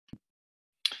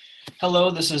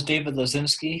Hello, this is David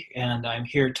Lesinski, and I'm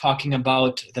here talking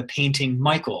about the painting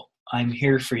Michael. I'm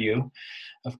here for you.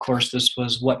 Of course, this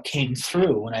was what came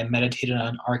through when I meditated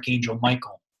on Archangel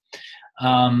Michael.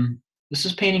 This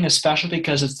is painting is special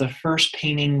because it's the first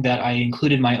painting that I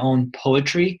included my own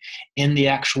poetry in the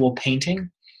actual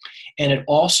painting. And it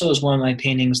also is one of my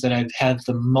paintings that I've had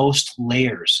the most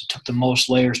layers. It took the most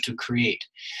layers to create.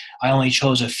 I only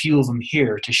chose a few of them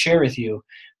here to share with you,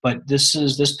 but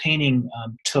this painting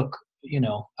took,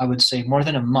 I would say more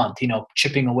than a month,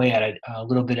 chipping away at it a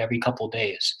little bit every couple of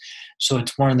days. So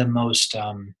it's one of the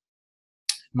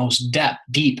most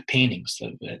deep paintings.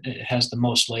 It has the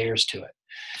most layers to it.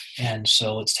 And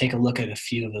so let's take a look at a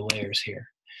few of the layers here.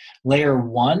 Layer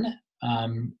one,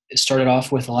 it started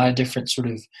off with a lot of different sort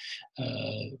of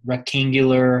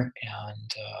rectangular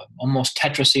and almost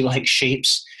Tetris-y like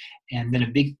shapes, and then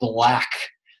a big black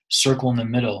circle in the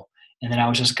middle. And then I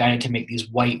was just guided to make these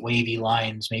white wavy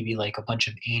lines, maybe like a bunch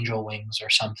of angel wings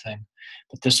or something.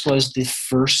 But this was the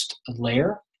first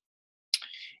layer.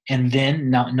 And then,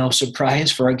 no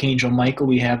surprise for Archangel Michael,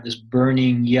 we have this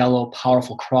burning yellow,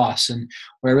 powerful cross. And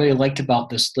what I really liked about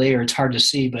this layer, it's hard to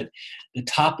see, but the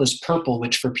top was purple,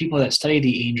 which for people that study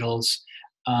the angels,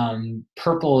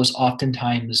 purple is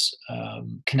oftentimes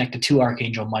connected to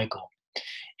Archangel Michael.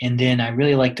 And then I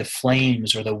really like the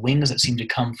flames or the wings that seem to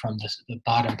come from the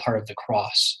bottom part of the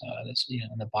cross, that's in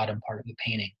the bottom part of the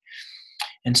painting.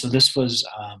 And so this was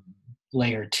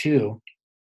layer two.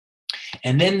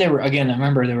 And then there were, again, I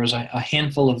remember there was a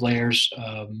handful of layers.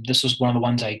 This was one of the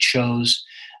ones I chose.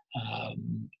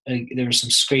 There was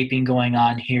some scraping going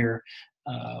on here.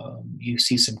 You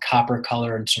see some copper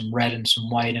color and some red and some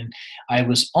white. And I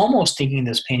was almost thinking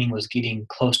this painting was getting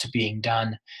close to being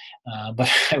done,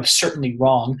 but I was certainly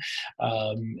wrong.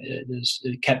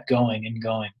 It kept going and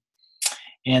going.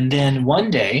 And then one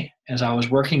day, as I was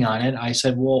working on it, I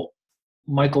said, well,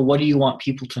 Michael, what do you want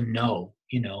people to know?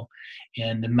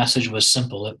 And the message was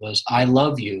simple. It was, I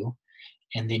love you,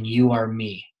 and then you are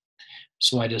me.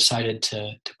 So I decided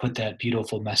to put that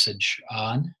beautiful message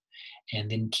on, and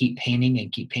then keep painting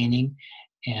and keep painting.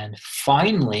 And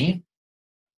finally,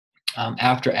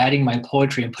 after adding my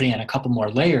poetry and putting on a couple more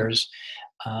layers,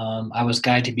 I was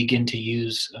guided to begin to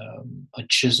use a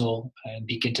chisel and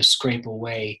begin to scrape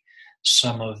away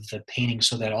some of the painting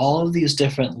so that all of these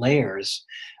different layers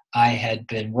I had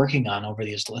been working on over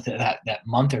that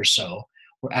month or so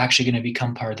were actually going to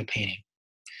become part of the painting.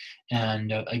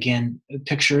 And again, the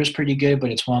picture is pretty good,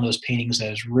 but it's one of those paintings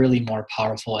that is really more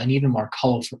powerful and even more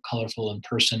colorful in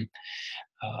person,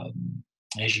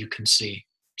 as you can see.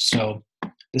 So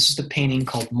this is the painting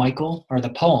called Michael, or the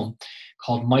poem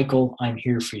called Michael, I'm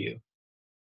Here for You.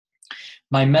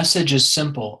 My message is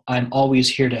simple. I'm always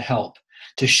here to help,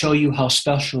 to show you how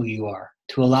special you are,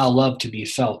 to allow love to be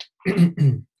felt.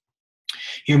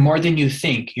 You're more than you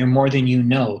think. You're more than you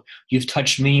know. You've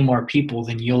touched many more people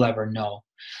than you'll ever know.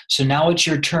 So now it's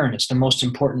your turn. It's the most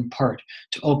important part,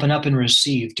 to open up and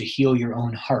receive, to heal your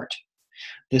own heart.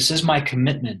 This is my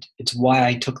commitment. It's why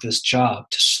I took this job,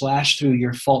 to slash through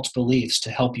your false beliefs,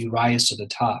 to help you rise to the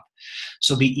top.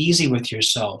 So be easy with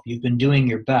yourself. You've been doing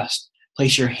your best.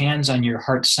 Place your hands on your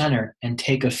heart center and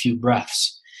take a few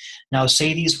breaths. Now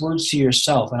say these words to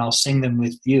yourself, and I'll sing them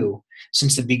with you.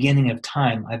 Since the beginning of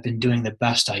time, I've been doing the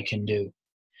best I can do.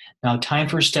 Now time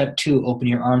for step two, open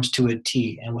your arms to a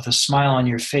T, and with a smile on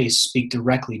your face, speak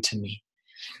directly to me.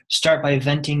 Start by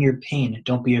venting your pain.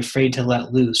 Don't be afraid to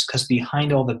let loose, because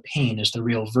behind all the pain is the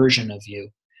real version of you.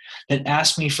 Then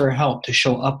ask me for help to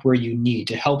show up where you need,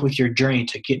 to help with your journey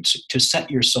to set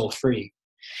your soul free.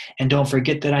 And don't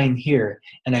forget that I am here,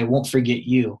 and I won't forget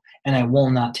you, and I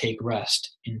will not take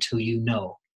rest until you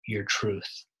know your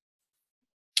truth.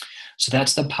 So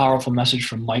that's the powerful message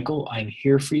from Michael. I'm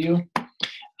here for you.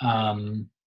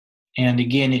 And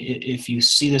again, if you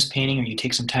see this painting or you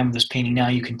take some time with this painting now,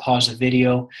 you can pause the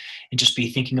video and just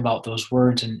be thinking about those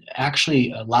words and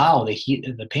actually allow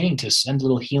the painting to send a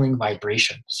little healing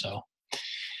vibration. So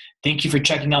thank you for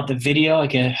checking out the video.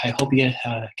 Again, I hope you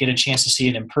get a chance to see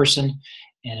it in person,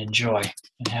 and enjoy,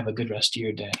 and have a good rest of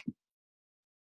your day.